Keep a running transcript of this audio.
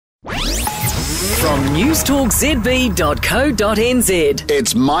From newstalkzb.co.nz.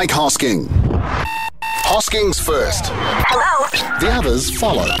 It's Mike Hosking. Hosking's first. Hello. The others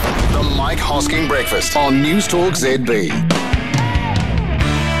follow. The Mike Hosking Breakfast on Newstalk ZB.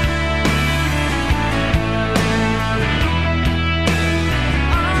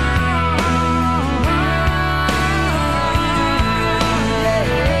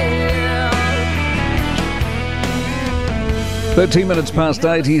 13 minutes past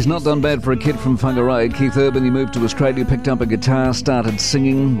 8. He's not done bad for a kid from Whangarei. Keith Urban, he moved to Australia, picked up a guitar, started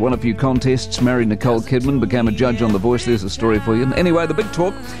singing, won a few contests, married Nicole Kidman, became a judge on The Voice. There's a story for you. Anyway, the big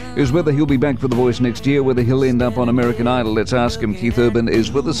talk is whether he'll be back for The Voice next year, whether he'll end up on American Idol. Let's ask him. Keith Urban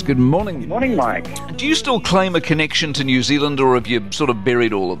is with us. Good morning. Morning, Mike. Do you still claim a connection to New Zealand, or have you sort of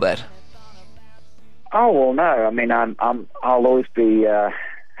buried all of that? Oh, well, no. I mean, I'll always be...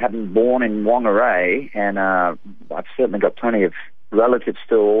 having born in Whangarei, and I've certainly got plenty of relatives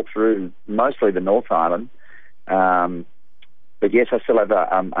still all through mostly the North Island. But yes, I still have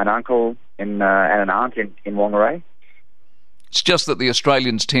an uncle and an aunt in Whangarei. It's just that the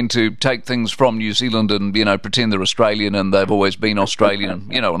Australians tend to take things from New Zealand and, pretend they're Australian and they've always been Australian.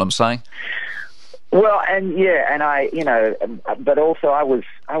 You know what I'm saying? Well, but also I was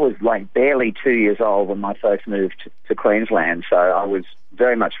like barely 2 years old when my folks moved to Queensland, so I was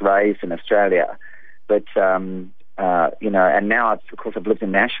very much raised in Australia. But and now I've lived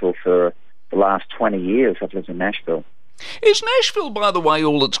in Nashville for the last 20 years. I've lived in Nashville. Is Nashville, by the way,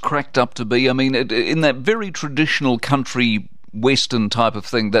 all it's cracked up to be? I mean, in that very traditional country Western type of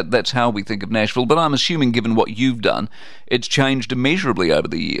thing, that's how we think of Nashville. But I'm assuming, given what you've done, it's changed immeasurably over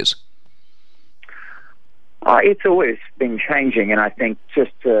the years. It's always been changing, and I think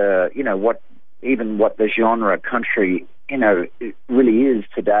just what the genre country it really is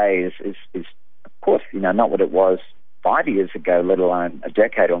today is of course not what it was 5 years ago, let alone a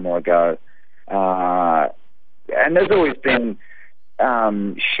decade or more ago. And there's always been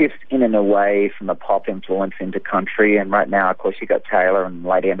shifts in and away from the pop influence into country, and right now, of course, you got Taylor and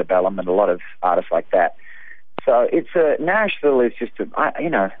Lady Antebellum and a lot of artists like that. So Nashville is just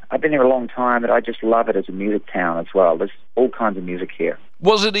I've been here a long time, but I just love it as a music town as well. There's all kinds of music here.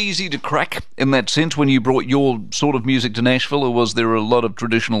 Was it easy to crack in that sense when you brought your sort of music to Nashville, or was there a lot of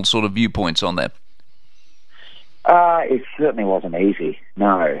traditional sort of viewpoints on that? It certainly wasn't easy,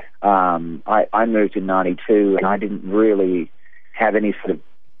 no. I moved in 92, and I didn't really have any sort of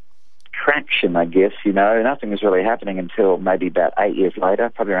traction, I guess, Nothing was really happening until maybe about 8 years later,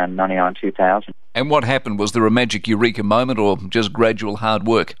 probably around 99, 2000. And what happened? Was there a magic eureka moment or just gradual hard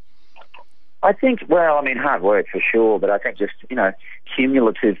work? I think, hard work for sure, but I think just,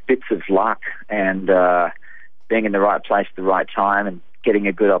 cumulative bits of luck and being in the right place at the right time and getting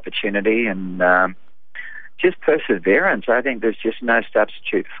a good opportunity and just perseverance. I think there's just no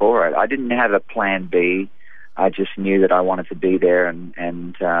substitute for it. I didn't have a plan B. I just knew that I wanted to be there and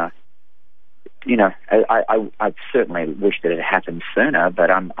I certainly wish that it happened sooner,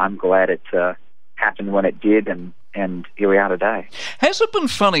 but I'm glad it happened when it did, and here we are today. Has it been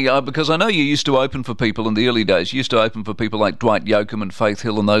funny, because I know you used to open for people in the early days, you used to open for people like Dwight Yoakam and Faith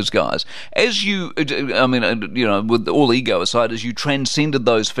Hill and those guys. As you, with all ego aside, as you transcended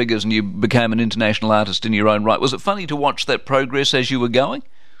those figures and you became an international artist in your own right, was it funny to watch that progress as you were going?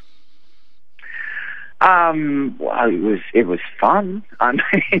 Well, it was fun. I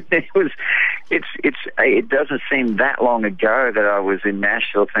mean, it doesn't seem that long ago that I was in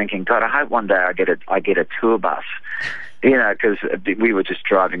Nashville thinking, God, I hope one day I get a tour bus, because we were just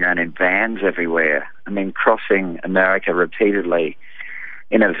driving around in vans everywhere. I mean, crossing America repeatedly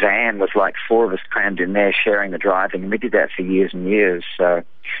in a van with like four of us crammed in there sharing the driving, and we did that for years and years. So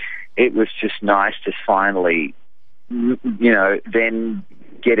it was just nice to finally, then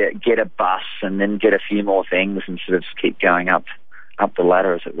get a bus and then get a few more things and sort of keep going up the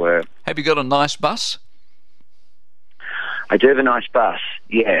ladder, as it were. Have you got a nice bus? I do have a nice bus,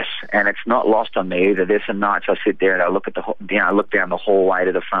 yes, and it's not lost on me either. There's some nights I sit there and I look at I look down the hallway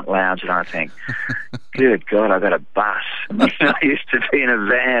to the front lounge and I think, good God, I've got a bus. I used to be in a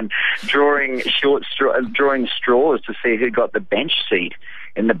van drawing straws to see who got the bench seat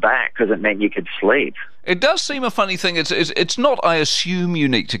in the back because it meant you could sleep. It does seem a funny thing. It's not, I assume,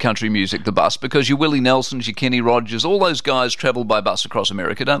 unique to country music, the bus, because your Willie Nelsons, your Kenny Rogers, all those guys travel by bus across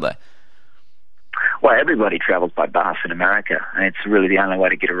America, don't they? Well, everybody travels by bus in America, and it's really the only way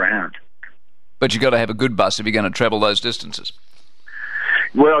to get around. But you've got to have a good bus if you're going to travel those distances.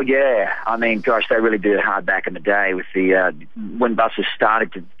 Well, yeah. I mean, gosh, they really did it hard back in the day with the when buses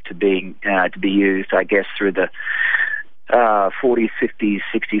started to be used, I guess, through the 40s, 50s,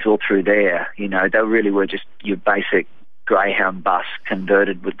 60s, all through there. They really were just your basic Greyhound bus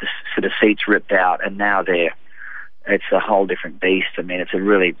converted with the sort of seats ripped out, and now it's a whole different beast. I mean, it's a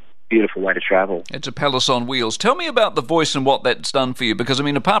really beautiful way to travel. It's a palace on wheels. Tell me about The Voice and what that's done for you, because, I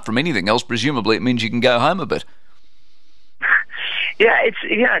mean, apart from anything else, presumably it means you can go home a bit. Yeah,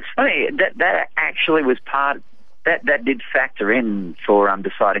 it's funny. That actually was part... That did factor in for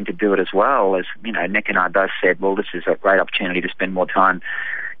deciding to do it as well. As you know, Nick and I both said, well, this is a great opportunity to spend more time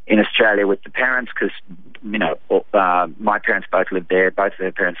in Australia with the parents, because my parents both live there. Both of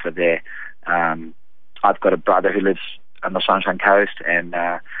their parents live there. I've got a brother who lives on the Sunshine Coast, and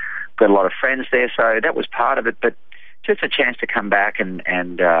got a lot of friends there. So that was part of it. But just a chance to come back and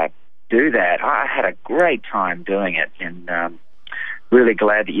do that. I had a great time doing it, and really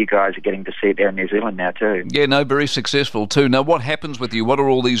glad that you guys are getting to see it there in New Zealand now too. Yeah, no, very successful too. Now, what happens with you? What are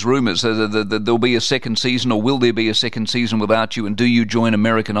all these rumours? There'll be a second season, or will there be a second season without you? And do you join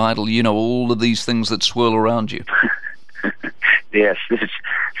American Idol? You know, all of these things that swirl around you. Yes, there's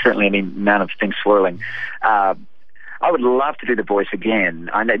certainly any amount of things swirling. I would love to do The Voice again.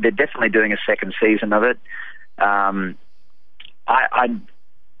 I know they're definitely doing a second season of it.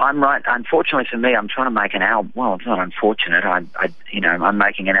 I'm right. Unfortunately for me, I'm trying to make an album. Well, it's not unfortunate. I'm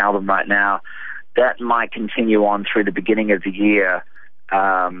making an album right now that might continue on through the beginning of the year.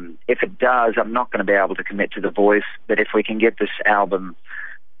 If it does, I'm not going to be able to commit to The Voice. But if we can get this album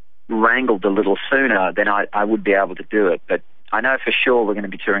wrangled a little sooner, then I would be able to do it. But I know for sure we're going to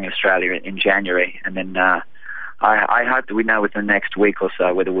be touring Australia in January, and then I hope that we know within the next week or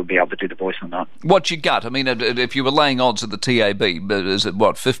so whether we'll be able to do The Voice or not. What's your gut? I mean, if you were laying odds at the TAB, is it,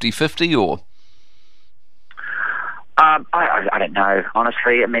 50-50 or...? I don't know,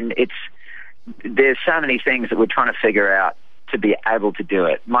 honestly. I mean, there's so many things that we're trying to figure out to be able to do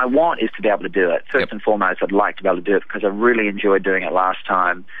it. My want is to be able to do it. First and foremost, I'd like to be able to do it because I really enjoyed doing it last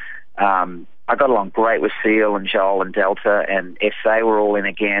time. I got along great with Seal and Joel and Delta, and if they were all in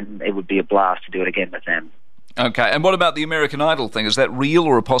again, it would be a blast to do it again with them. Okay, and what about the American Idol thing? Is that real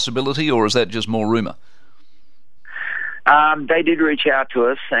or a possibility, or is that just more rumour? They did reach out to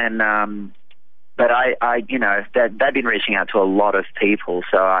us, and but they've been reaching out to a lot of people,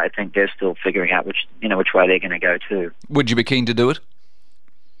 so I think they're still figuring out which way they're going to go too. Would you be keen to do it?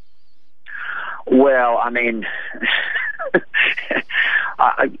 Well, I mean,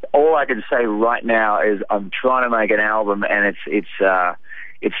 all I can say right now is I'm trying to make an album, and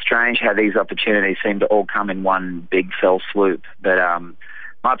it's strange how these opportunities seem to all come in one big fell swoop. But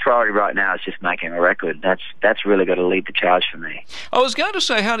my priority right now is just making a record. That's really got to lead the charge for me. I was going to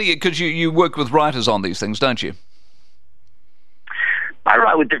say, how do you... Because you work with writers on these things, don't you? I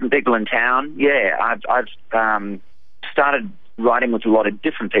write with different people in town. Yeah, I've started writing with a lot of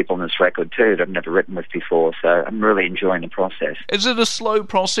different people on this record too that I've never written with before, so I'm really enjoying the process. Is it a slow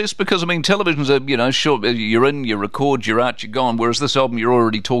process? Because, I mean, television's short, you're in, you record, you're out, you're gone, whereas this album you're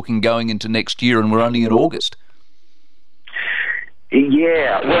already talking going into next year, and we're only in August.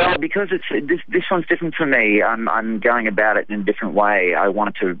 Yeah, well, because this one's different for me. I'm going about it in a different way. I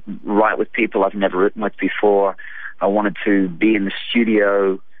wanted to write with people I've never written with before. I wanted to be in the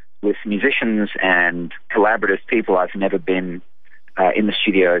studio with musicians and collaborative people I've never been in the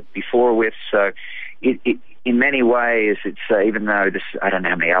studio before with. So in many ways, it's even though I don't know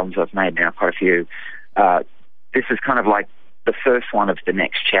how many albums I've made now, quite a few, this is kind of like the first one of the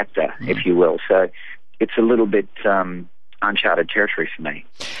next chapter, if you will. So it's a little bit uncharted territory for me.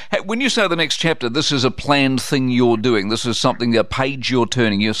 Hey, when you say the next chapter, this is a planned thing you're doing. This is something, a page you're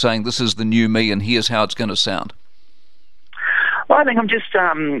turning. You're saying this is the new me and here's how it's going to sound. Well, I think I'm just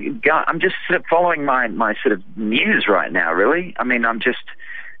sort of following my sort of muse right now, really. I mean, I'm just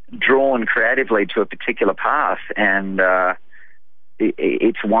drawn creatively to a particular path, and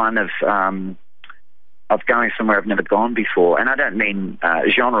it's one of going somewhere I've never gone before. And I don't mean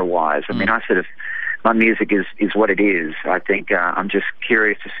genre-wise. I mean, my music is what it is. I think I'm just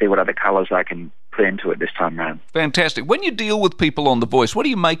curious to see what other colours I can put into it this time around. Fantastic. When you deal with people on The Voice, what do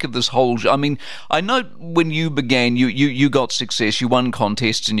you make of this whole... I mean, I know when you began, you got success, you won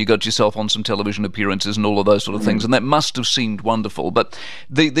contests, and you got yourself on some television appearances and all of those sort of things, and that must have seemed wonderful. But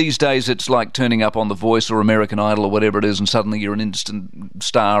these days, it's like turning up on The Voice or American Idol or whatever it is, and suddenly you're an instant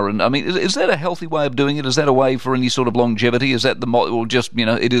star. And I mean, is that a healthy way of doing it? Is that a way for any sort of longevity? Is that or just,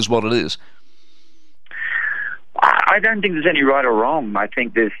 it is what it is? I don't think there's any right or wrong. I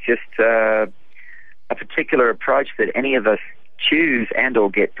think there's just a particular approach that any of us choose and or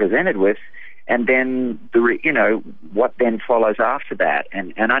get presented with, and then what then follows after that.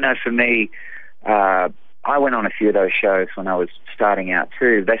 And I know for me, I went on a few of those shows when I was starting out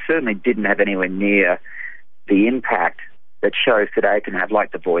too. They certainly didn't have anywhere near the impact that shows today can have,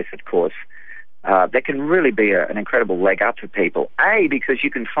 like The Voice, of course. that can really be an incredible leg up for people. A, because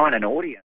you can find an audience.